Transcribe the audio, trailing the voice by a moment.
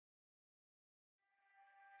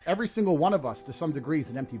Every single one of us, to some degree, is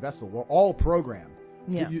an empty vessel. We're all programmed.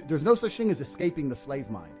 Yeah. There's no such thing as escaping the slave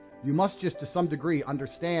mind. You must just, to some degree,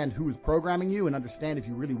 understand who is programming you and understand if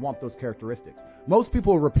you really want those characteristics. Most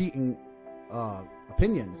people are repeating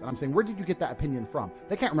opinions, and I'm saying, where did you get that opinion from?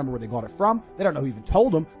 They can't remember where they got it from. They don't know who even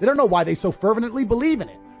told them. They don't know why they so fervently believe in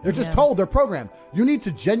it. They're just told, they're programmed. You need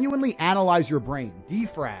to genuinely analyze your brain,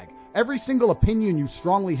 defrag every single opinion you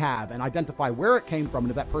strongly have and identify where it came from and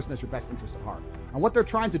if that person has your best interest at heart. And what they're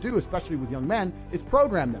trying to do, especially with young men, is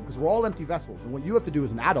program them, because we're all empty vessels. And what you have to do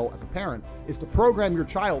as an adult, as a parent, is to program your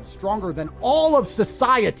child stronger than all of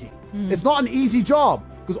society. It's not an easy job,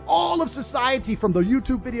 because all of society, from the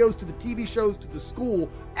YouTube videos to the TV shows to the school,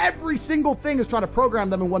 every single thing is trying to program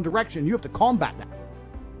them in one direction. You have to combat that.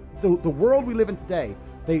 The world we live in today,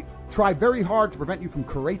 they try very hard to prevent you from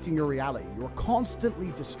creating your reality. You're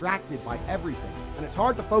constantly distracted by everything, and it's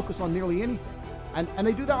hard to focus on nearly anything. And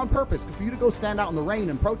they do that on purpose. For you to go stand out in the rain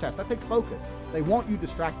and protest, that takes focus. They want you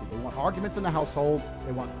distracted. They want arguments in the household.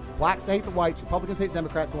 They want blacks to hate the whites, Republicans to hate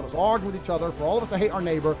Democrats. They want us all arguing with each other, for all of us to hate our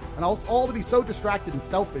neighbor, and us all to be so distracted and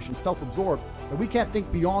selfish and self-absorbed that we can't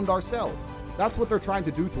think beyond ourselves. That's what they're trying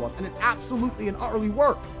to do to us, and it's absolutely and utterly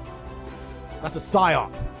work. That's a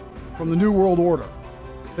psyop from the New World Order.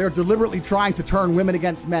 They're deliberately trying to turn women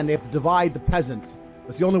against men. They have to divide the peasants.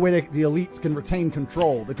 That's the only way the elites can retain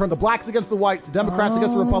control. They turn the blacks against the whites, the Democrats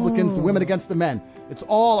against the Republicans, the women against the men. It's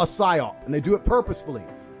all a psyop, and they do it purposefully.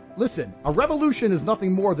 Listen, a revolution is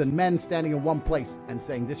nothing more than men standing in one place and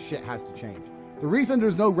saying this shit has to change. The reason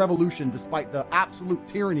there's no revolution, despite the absolute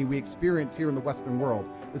tyranny we experience here in the Western world,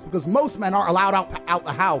 is because most men aren't allowed out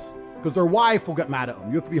the house because their wife will get mad at them.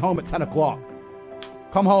 You have to be home at 10 o'clock.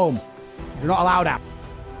 Come home. You're not allowed out.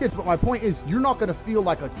 But my point is, you're not going to feel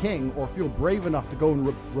like a king or feel brave enough to go and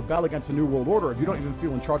rebel against the New World Order if you don't even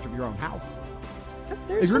feel in charge of your own house.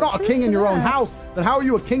 If you're not a king in your own house, then how are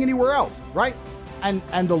you a king anywhere else, right? And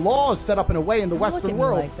the law is set up in a way in the Western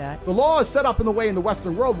world. The law is set up in a way in the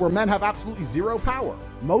Western world where men have absolutely zero power.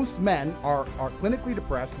 Most men are clinically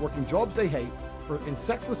depressed, working jobs they hate, in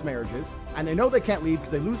sexless marriages, and they know they can't leave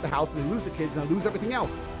because they lose the house, and they lose the kids, and they lose everything else.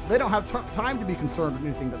 So they don't have time to be concerned with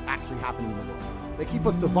anything that's actually happening in the world. They keep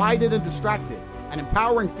us divided and distracted, and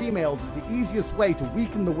empowering females is the easiest way to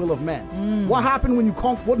weaken the will of men. What happened when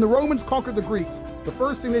the Romans conquered the Greeks? The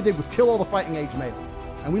first thing they did was kill all the fighting age males.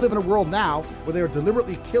 And we live in a world now where they are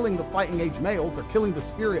deliberately killing the fighting age males. They're killing the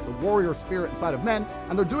spirit, the warrior spirit inside of men.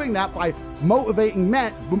 And they're doing that by motivating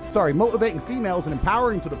females and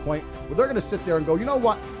empowering to the point where they're going to sit there and go, you know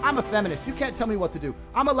what? I'm a feminist. You can't tell me what to do.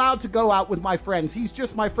 I'm allowed to go out with my friends. He's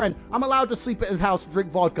just my friend. I'm allowed to sleep at his house and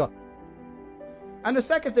drink vodka. And the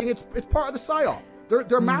second thing, it's part of the psyop.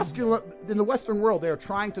 They're masculine. In the Western world, they are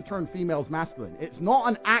trying to turn females masculine. It's not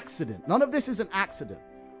an accident. None of this is an accident.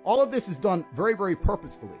 All of this is done very, very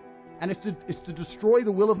purposefully, and it's to destroy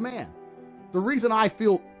the will of man. The reason I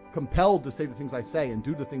feel compelled to say the things I say and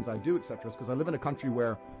do the things I do, etc., is because I live in a country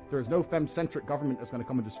where there is no femme-centric government that's going to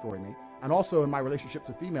come and destroy me. And also in my relationships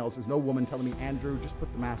with females, there's no woman telling me, Andrew, just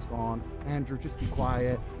put the mask on. Andrew, just be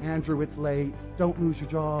quiet. Andrew, it's late. Don't lose your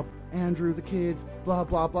job. Andrew, the kids, blah,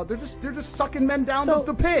 blah, blah. They're just sucking men down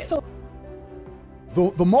the pit.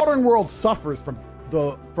 The modern world suffers from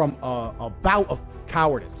a bout of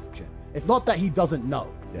cowardice. It's not that he doesn't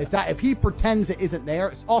know. It's that if he pretends it isn't there,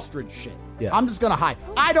 it's ostrich shit. I'm just gonna hide.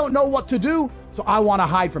 I don't know what to do, so I want to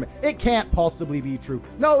hide from it. It can't possibly be true.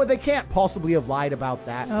 No, they can't possibly have lied about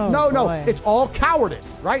that. No, it's all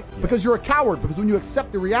cowardice, right? Because you're a coward. Because when you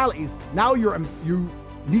accept the realities, now you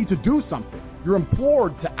need to do something. You're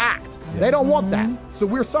implored to act. They don't want that. So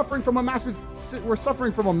we're suffering from a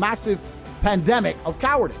massive pandemic of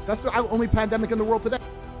cowardice. That's the only pandemic in the world today.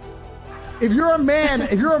 If you're a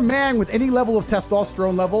man with any level of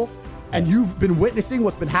testosterone level, and you've been witnessing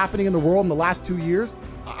what's been happening in the world in the last 2 years,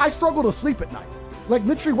 I struggle to sleep at night. Like,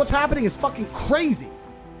 literally, what's happening is fucking crazy,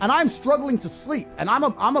 and I'm struggling to sleep. And I'm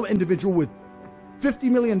an individual with $50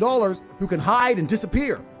 million who can hide and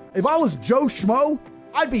disappear. If I was Joe Schmo,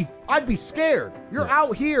 I'd be scared. You're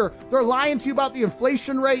out here, they're lying to you about the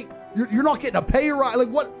inflation rate. You're not getting a pay rise. Like,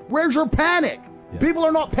 what? Where's your panic? People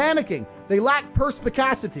are not panicking. They lack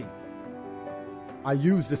perspicacity. I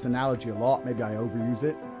use this analogy a lot. Maybe I overuse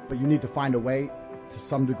it, but you need to find a way, to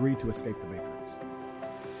some degree, to escape the matrix.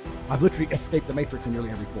 I've literally escaped the matrix in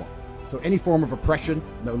nearly every form. So any form of oppression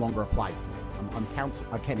no longer applies to me.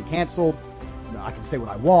 I can't be canceled. I can say what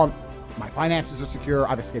I want. My finances are secure.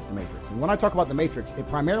 I've escaped the matrix. And when I talk about the matrix, it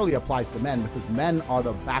primarily applies to men because men are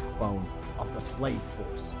the backbone of the slave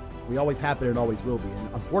force. We always have been and always will be.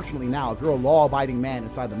 And unfortunately now, if you're a law-abiding man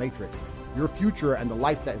inside the matrix, your future and the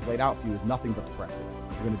life that is laid out for you is nothing but depressing.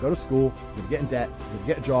 You're going to go to school, you're going to get in debt, you're going to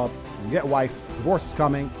get a job, you're going to get a wife, divorce is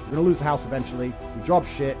coming, you're going to lose the house eventually, your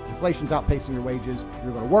job's shit, inflation's outpacing your wages,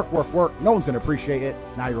 you're going to work, no one's going to appreciate it,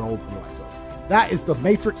 now you're old and your life's over. That is the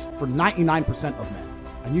matrix for 99% of men,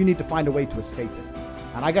 and you need to find a way to escape it.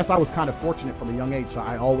 And I guess I was kind of fortunate from a young age, so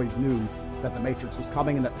I always knew that the matrix was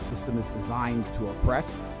coming and that the system is designed to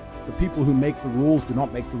oppress. The people who make the rules do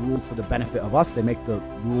not make the rules for the benefit of us. They make the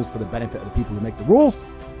rules for the benefit of the people who make the rules.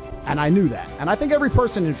 And I knew that. And I think every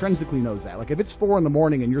person intrinsically knows that. Like if it's 4 a.m.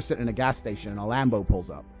 and you're sitting in a gas station and a Lambo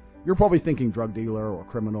pulls up, you're probably thinking drug dealer or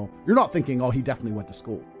criminal. You're not thinking, oh, he definitely went to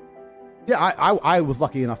school. Yeah, I was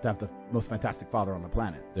lucky enough to have the most fantastic father on the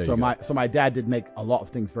planet. So my dad did make a lot of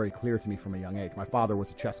things very clear to me from a young age. My father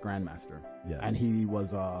was a chess grandmaster. Yeah. And he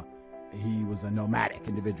was a nomadic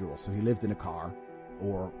individual. So he lived in a car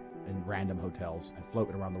or in random hotels and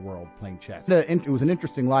floated around the world playing chess. It was an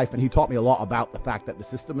interesting life, and he taught me a lot about the fact that the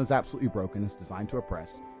system is absolutely broken, it's designed to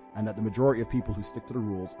oppress, and that the majority of people who stick to the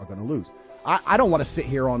rules are going to lose. I don't want to sit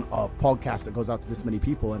here on a podcast that goes out to this many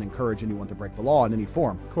people and encourage anyone to break the law in any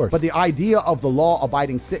form. Of course. But the idea of the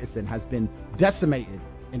law-abiding citizen has been decimated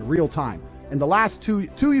in real time. In the last 3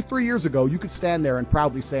 years ago, you could stand there and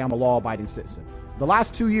proudly say, I'm a law-abiding citizen. The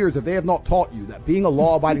last 2 years, if they have not taught you that being a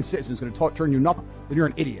law-abiding citizen is going to turn you nothing, then you're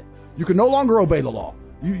an idiot. You can no longer obey the law.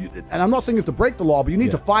 And I'm not saying you have to break the law, but you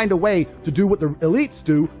need to find a way to do what the elites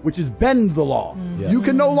do, which is bend the law. You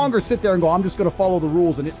can no longer sit there and go, I'm just going to follow the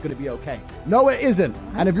rules and it's going to be okay. No, it isn't.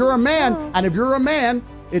 And if you're a man,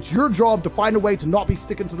 it's your job to find a way to not be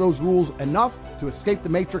sticking to those rules enough to escape the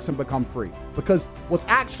matrix and become free. Because what's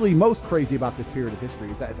actually most crazy about this period of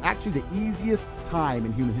history is that it's actually the easiest time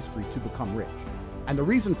in human history to become rich. And the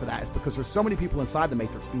reason for that is because there's so many people inside the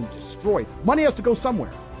matrix being destroyed. Money has to go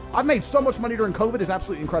somewhere. I've made so much money during COVID, it's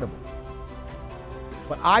absolutely incredible.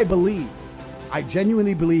 But I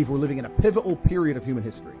genuinely believe we're living in a pivotal period of human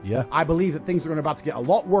history. Yeah. I believe that things are about to get a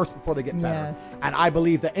lot worse before they get better. Yes. And I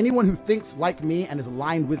believe that anyone who thinks like me and is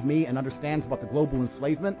aligned with me and understands about the global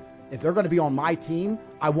enslavement, if they're going to be on my team,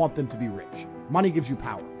 I want them to be rich. Money gives you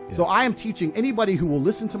power. Yeah. So I am teaching anybody who will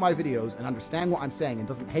listen to my videos and understand what I'm saying and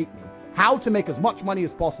doesn't hate me how to make as much money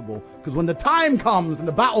as possible, because when the time comes and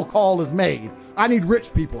the battle call is made, I need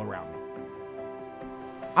rich people around me.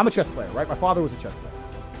 I'm a chess player, right? My father was a chess player.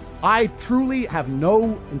 I truly have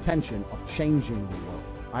no intention of changing the world.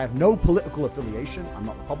 I have no political affiliation. I'm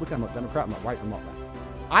not Republican, I'm not Democrat, I'm not right, I'm not left.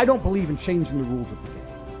 I don't believe in changing the rules of the game.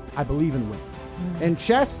 I believe in winning. In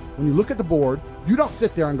chess, when you look at the board, you don't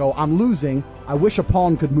sit there and go, I'm losing, I wish a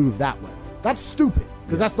pawn could move that way. That's stupid,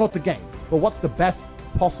 because that's not the game. But what's the best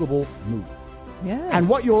possible move? Yes. And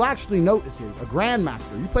what you'll actually notice is a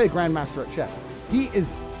grandmaster, you play a grandmaster at chess, he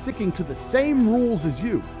is sticking to the same rules as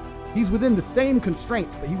you. He's within the same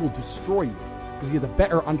constraints, but he will destroy you because he has a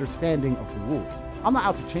better understanding of the rules. I'm not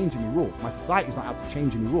out to change any rules. My society's not out to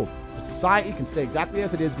change any rules. The society can stay exactly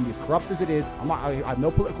as it is, can be as corrupt as it is. I have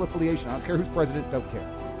no political affiliation. I don't care who's president, don't care.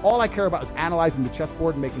 All I care about is analyzing the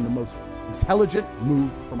chessboard and making the most intelligent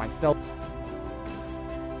move for myself